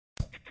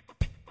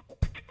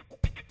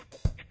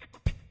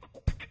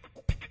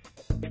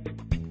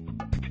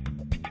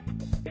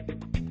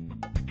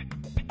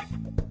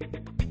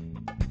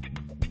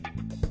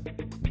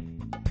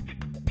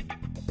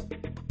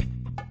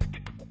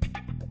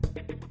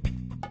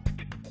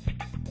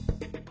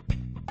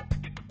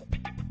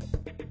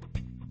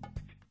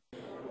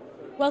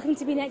Welcome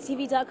to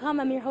BNetTV.com.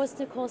 I'm your host,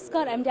 Nicole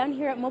Scott. I'm down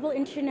here at Mobile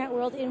Internet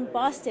World in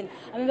Boston.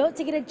 I'm about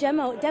to get a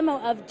demo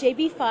of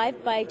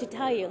JB5 by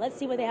Jataayu. Let's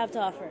see what they have to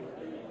offer.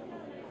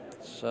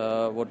 It's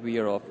what we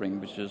are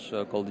offering, which is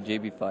called the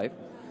JB5,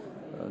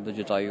 the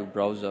Jataayu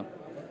browser.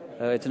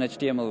 It's an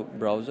HTML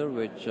browser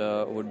which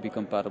would be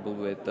compatible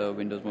with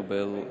Windows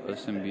Mobile,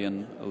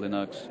 Symbian,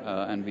 Linux,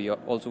 and we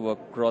also work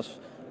across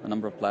a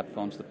number of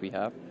platforms that we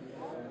have.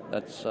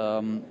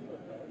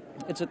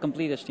 It's a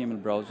complete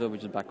HTML browser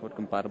which is backward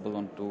compatible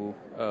onto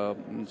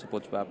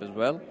supports WAP as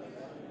well.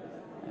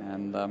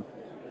 And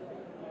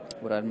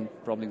what I'm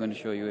probably going to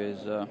show you is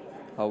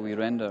how we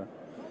render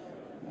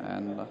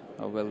and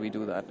how well we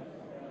do that.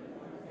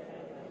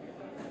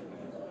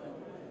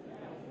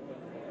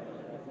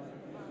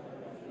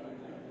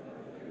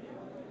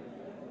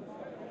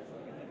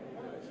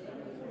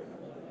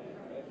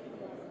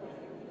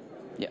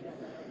 Yeah,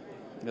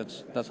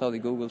 that's how the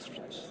Google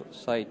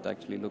site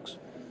actually looks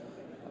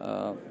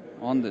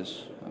on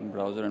this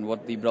browser. And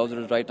what the browser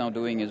is right now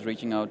doing is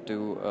reaching out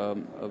to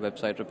a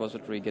website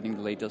repository, getting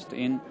the latest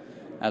in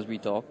as we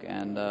talk,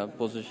 and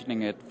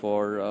positioning it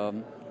for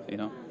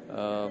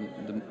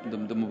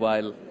the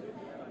mobile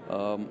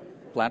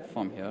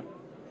platform here.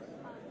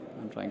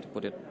 I'm trying to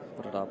put it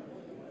up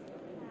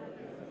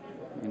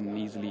in an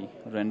easily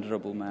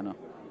renderable manner.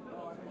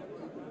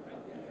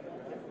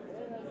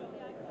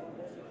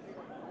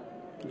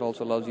 It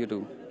also allows you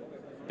to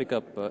pick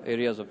up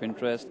areas of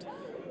interest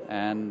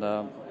and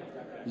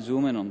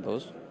zoom in on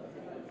those,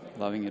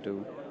 allowing you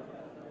to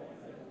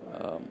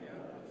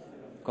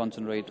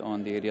concentrate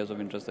on the areas of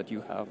interest that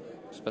you have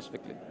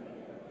specifically.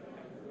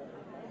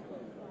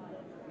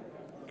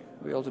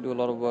 We also do a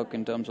lot of work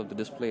in terms of the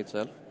display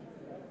itself.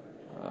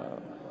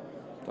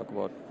 Talk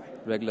about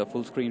regular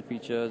full screen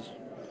features.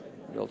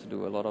 We also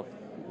do a lot of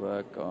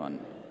work on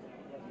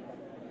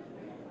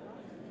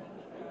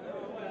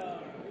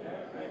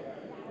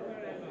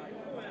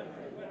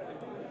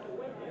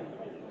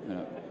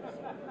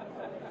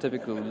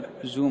typical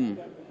zoom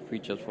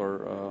features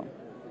for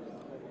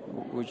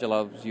which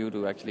allows you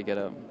to actually get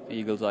a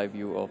eagle's eye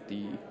view of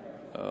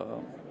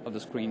the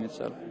screen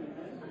itself.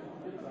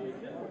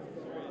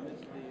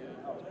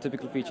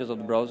 Typical features of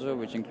the browser,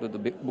 which include the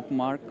big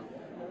bookmark,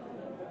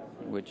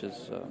 which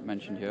is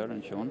mentioned here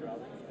and shown.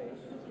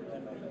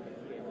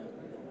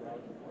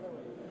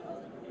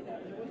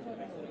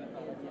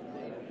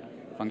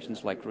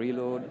 Functions like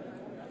reload.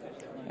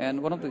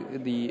 And one of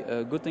the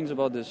good things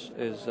about this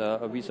is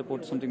we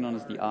support something known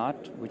as the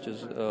ART, which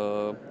is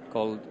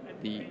called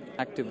the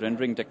active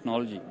rendering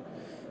technology.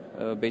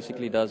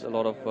 Basically does a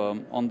lot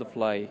of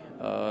on-the-fly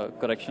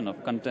correction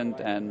of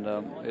content, and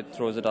it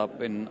throws it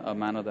up in a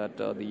manner that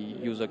the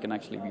user can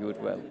actually view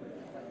it well.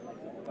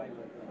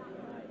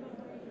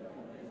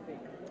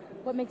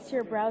 What makes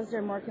your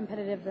browser more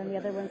competitive than the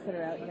other ones that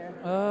are out here?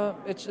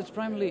 It's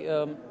primarily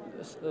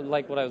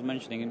like what I was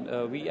mentioning.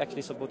 We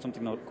actually support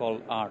something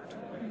called ART,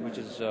 which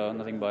is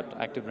nothing but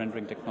active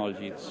rendering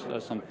technology. It's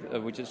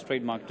which is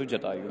trademarked to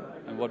Jataayu.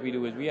 And what we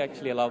do is we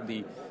actually allow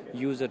the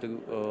user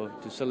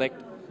to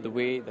select the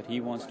way that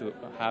he wants to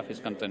have his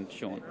content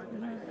shown,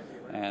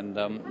 and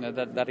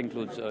that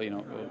includes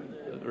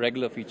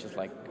regular features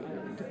like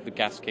the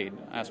cascade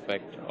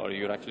aspect, or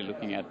you're actually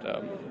looking at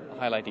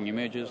highlighting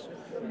images,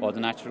 or the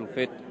natural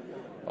fit,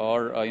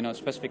 or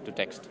specific to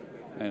text.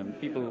 And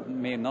people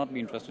may not be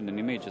interested in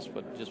images,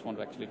 but just want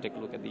to actually take a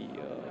look at the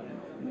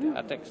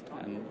text,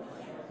 and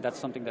that's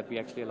something that we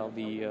actually allow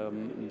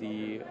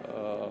the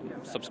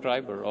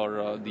subscriber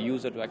or the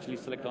user to actually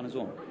select on his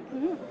own.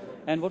 Mm-hmm.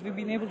 And what we've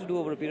been able to do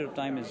over a period of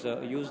time is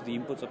use the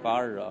inputs of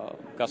our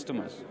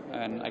customers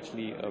and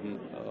actually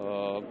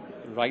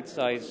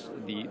right-size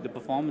the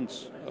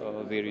performance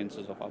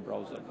variances of our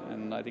browser.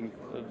 And I think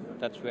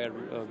that's where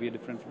we are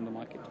different from the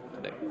market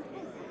today.